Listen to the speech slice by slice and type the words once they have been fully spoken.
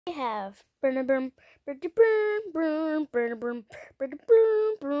We have the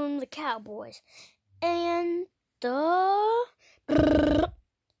Cowboys and the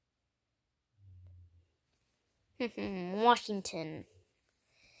Washington.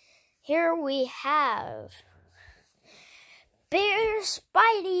 Here we have Bear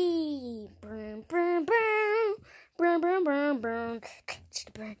Spidey.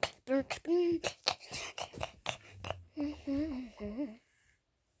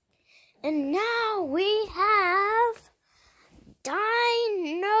 And now we have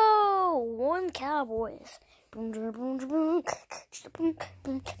Dino One Cowboys.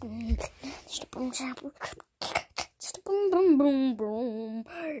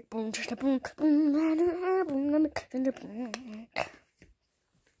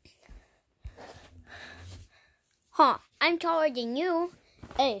 Huh, I'm taller than you.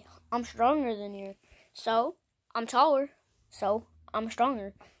 Hey, I'm stronger than you. So, I'm taller. So, I'm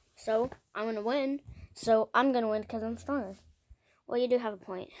stronger. So, I'm going to win. So, I'm going to win because I'm stronger. Well, you do have a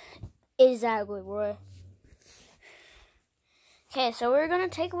point. Exactly, bro. Okay, so we're going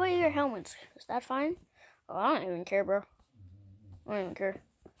to take away your helmets. Is that fine? Oh, I don't even care, bro. I don't even care.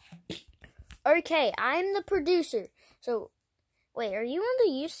 Okay, I'm the producer. So, wait, are you on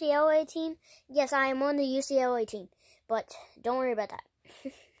the UCLA team? Yes, I am on the UCLA team. But don't worry about that.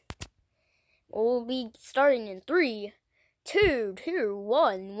 We'll be starting in 3, 2,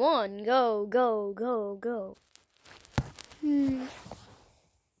 1, go, go, go, go.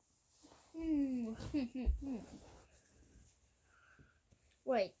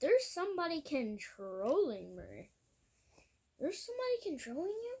 Wait, there's somebody controlling me. There's somebody controlling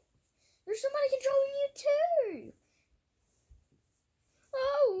you? There's somebody controlling you too!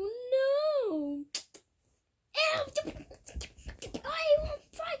 Oh no! Ow! I won't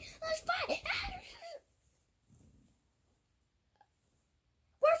fight! Let's fight!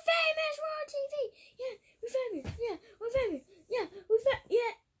 We're famous! We're on TV! Yeah, we're famous! Yeah, we're famous! Yeah, we're famous!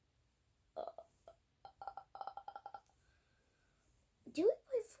 Yeah! Do we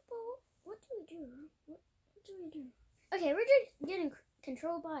play football? What do we do? What do we do? Okay, we're just getting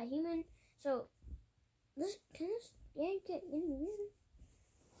controlled by a human. So, this can this game get any weirder?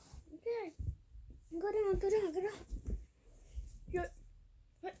 Okay. Go down, go down, go down. Yeah.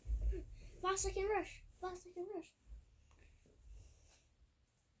 5 second rush. 5 second rush.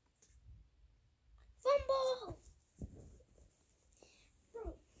 Fumble!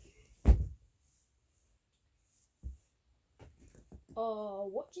 Bro.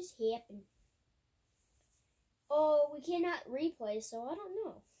 What just happened? Oh, we cannot replay, so I don't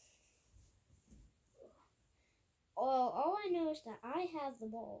know. All I know is that I have the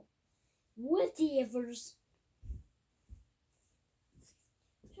ball. Whatever.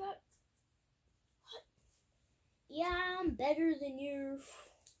 Yeah, I'm better than you.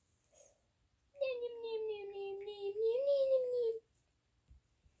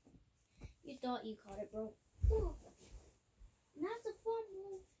 You thought you caught it, bro. Oh, that's a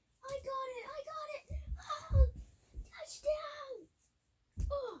fumble. I got it. Oh, touchdown.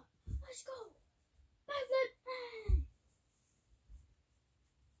 Oh, let's go. Backflip.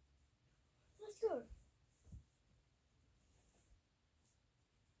 Let's go.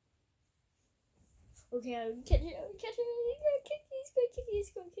 Okay, I'm catching it.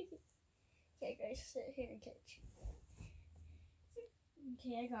 He's going to kick it. Okay, guys, sit here and catch.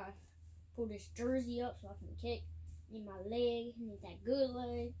 Okay, I gotta pull this jersey up so I can kick. Need my leg. Need that good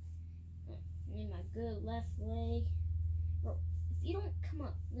leg. Need my good left leg. Bro, if you don't come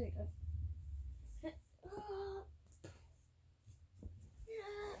up, there you go.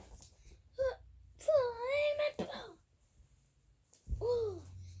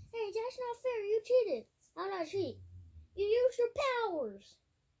 Hey, that's not fair. You cheated. How did I cheat? You used your powers.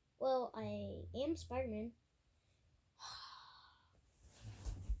 Well, I am Spider-Man.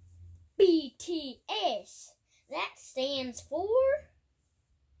 BTS. That stands for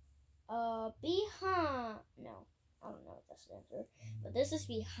behind. No, I don't know what that stands for. But this is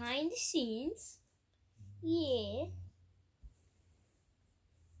behind the scenes. Yeah.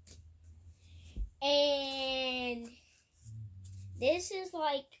 And this is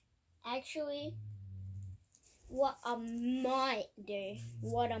like actually what I might do.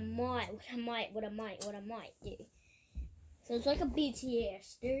 What I might do. So it's like a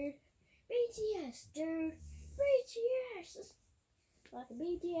BTS, dude. BTS, dude. BTS. It's like a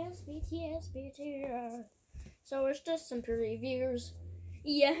BTS. So it's just some previews.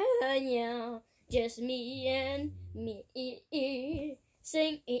 Yeah. Just me and me.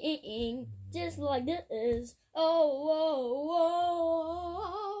 Singing just like this. Oh.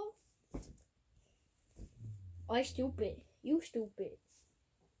 I stupid. You stupid.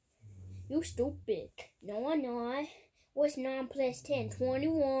 You stupid. No, I'm not. What's 9 plus 10?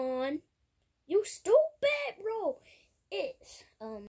 21. You stupid.